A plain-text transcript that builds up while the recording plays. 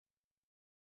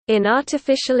In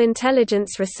artificial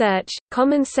intelligence research,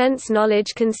 common sense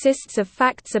knowledge consists of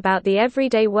facts about the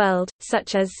everyday world,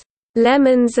 such as,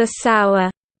 "lemons are sour,"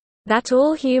 that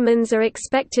all humans are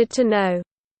expected to know.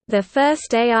 The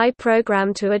first AI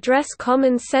program to address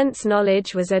common sense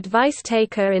knowledge was Advice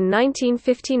Taker in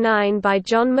 1959 by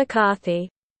John McCarthy.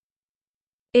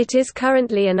 It is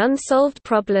currently an unsolved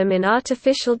problem in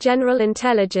artificial general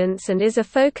intelligence and is a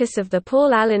focus of the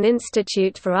Paul Allen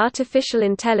Institute for Artificial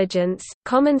Intelligence.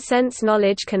 Common sense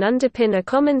knowledge can underpin a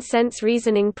common sense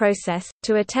reasoning process,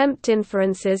 to attempt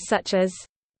inferences such as,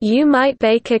 "You might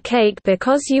bake a cake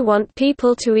because you want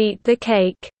people to eat the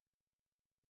cake."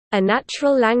 A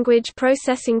natural language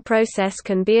processing process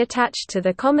can be attached to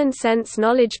the common sense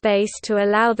knowledge base to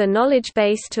allow the knowledge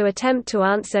base to attempt to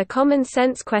answer common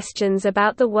sense questions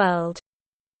about the world.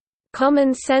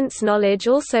 Common sense knowledge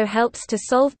also helps to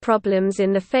solve problems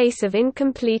in the face of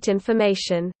incomplete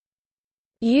information.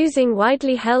 Using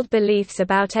widely held beliefs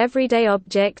about everyday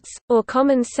objects, or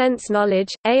common sense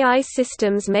knowledge, AI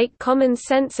systems make common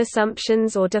sense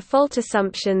assumptions or default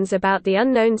assumptions about the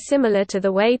unknown similar to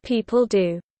the way people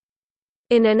do.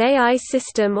 In an AI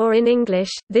system or in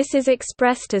English, this is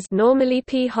expressed as normally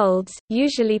P holds,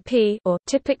 usually P, or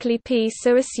typically P,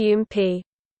 so assume P.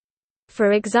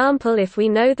 For example, if we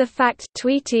know the fact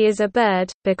Tweety is a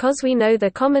bird, because we know the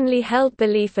commonly held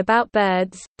belief about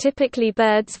birds, typically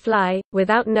birds fly,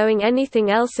 without knowing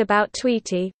anything else about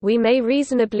Tweety, we may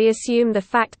reasonably assume the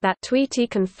fact that Tweety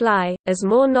can fly. As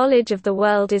more knowledge of the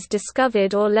world is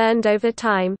discovered or learned over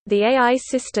time, the AI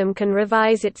system can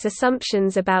revise its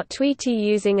assumptions about Tweety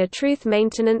using a truth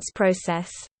maintenance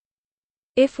process.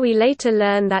 If we later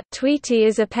learn that Tweety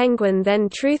is a penguin, then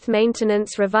truth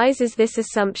maintenance revises this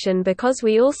assumption because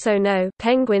we also know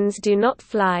penguins do not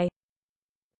fly.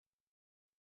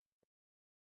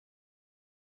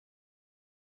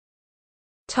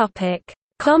 Topic: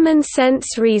 Common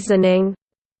sense reasoning.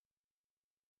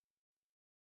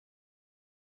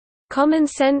 Common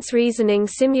sense reasoning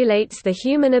simulates the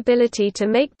human ability to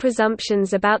make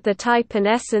presumptions about the type and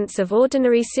essence of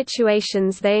ordinary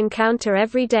situations they encounter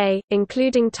every day,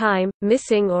 including time,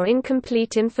 missing or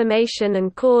incomplete information,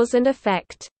 and cause and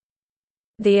effect.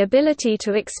 The ability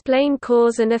to explain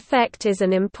cause and effect is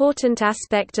an important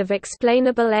aspect of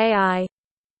explainable AI.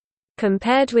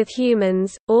 Compared with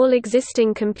humans, all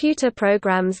existing computer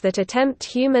programs that attempt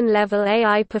human-level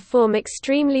AI perform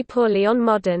extremely poorly on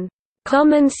modern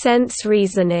common sense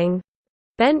reasoning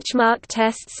benchmark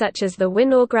tests such as the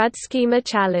Winograd Schema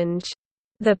Challenge.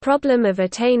 The problem of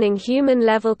attaining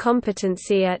human-level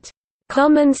competency at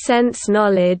common sense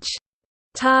knowledge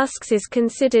tasks is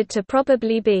considered to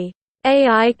probably be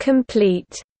AI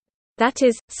complete. That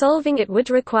is, solving it would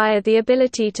require the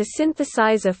ability to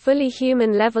synthesize a fully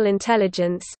human-level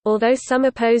intelligence, although some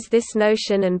oppose this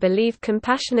notion and believe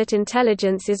compassionate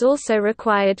intelligence is also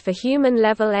required for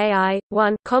human-level AI.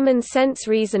 Common sense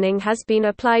reasoning has been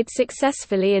applied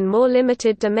successfully in more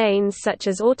limited domains such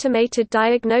as automated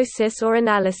diagnosis or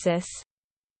analysis.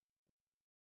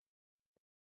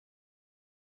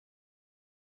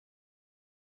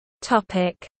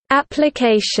 Topic: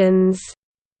 Applications.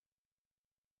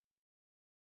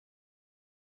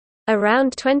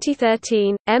 Around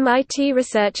 2013, MIT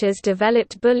researchers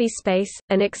developed BullySpace,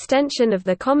 an extension of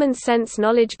the Common Sense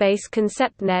knowledge base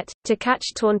ConceptNet, to catch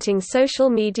taunting social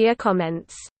media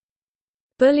comments.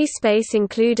 BullySpace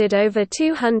included over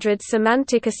 200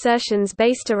 semantic assertions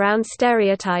based around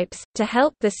stereotypes, to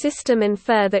help the system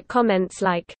infer that comments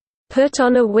like, "Put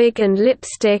on a wig and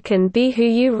lipstick and be who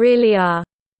you really are,"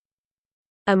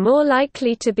 are more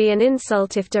likely to be an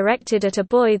insult if directed at a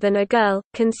boy than a girl.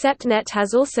 ConceptNet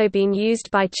has also been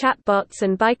used by chatbots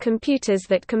and by computers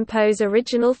that compose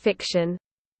original fiction.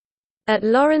 At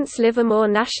Lawrence Livermore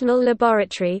National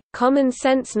Laboratory, common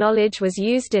sense knowledge was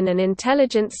used in an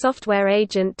intelligent software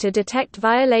agent to detect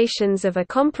violations of a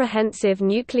comprehensive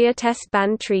nuclear test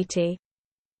ban treaty.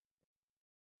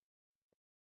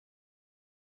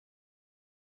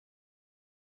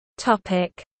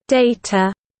 Topic: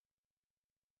 Data.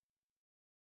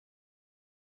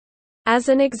 As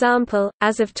an example,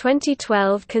 as of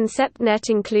 2012, ConceptNet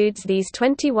includes these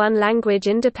 21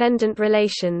 language-independent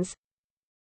relations: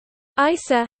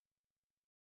 ISA,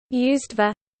 used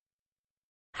for,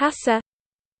 HASA,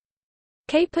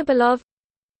 capable of,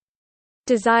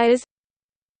 desires,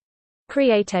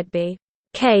 created by.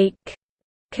 Cake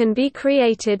can be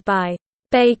created by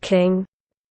baking,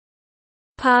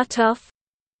 part of,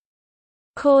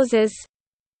 causes,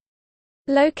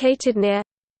 located near,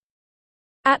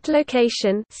 at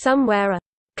location, somewhere. A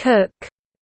cook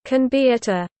can be at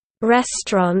a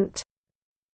restaurant,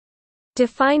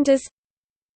 defined as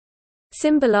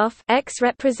symbol of X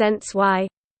represents Y,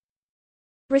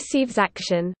 receives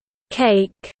action.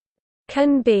 Cake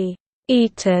can be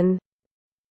eaten.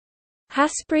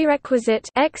 Has prerequisite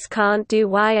X can't do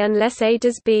Y unless A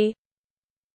does B.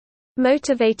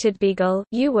 Motivated beagle,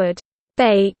 you would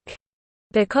bake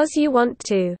because you want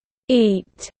to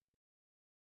eat.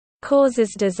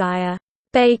 Causes desire.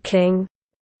 Baking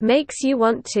makes you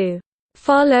want to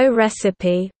follow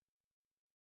recipe.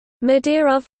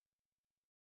 Medir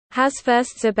has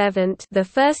first subevent. The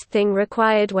first thing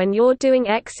required when you're doing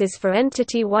X is for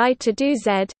entity Y to do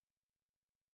Z.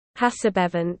 Has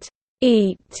subevent.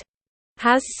 Eat.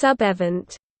 Has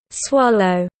subevent.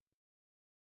 Swallow.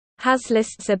 Has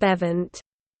list subevent.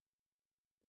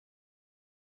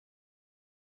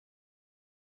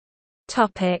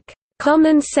 Topic: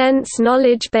 Common sense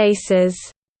knowledge bases.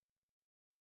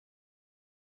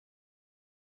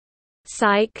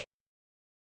 Psych.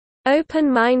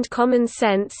 Open Mind Common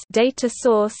Sense data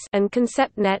source and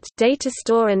ConceptNet data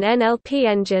store and NLP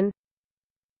engine.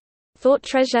 Thought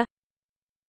Treasure.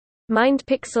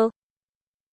 MindPixel.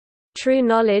 True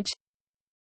Knowledge.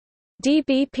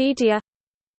 DBpedia.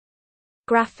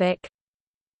 Graphic.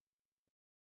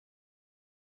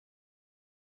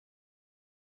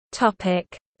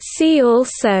 Topic. See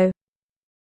also: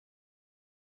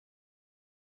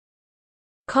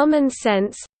 Common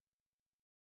sense,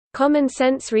 common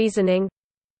sense reasoning,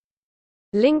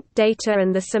 linked data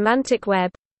and the semantic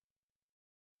web,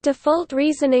 default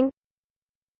reasoning,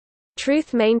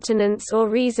 truth maintenance or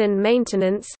reason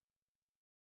maintenance,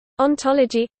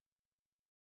 ontology,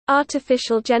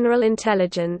 artificial general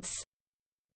intelligence.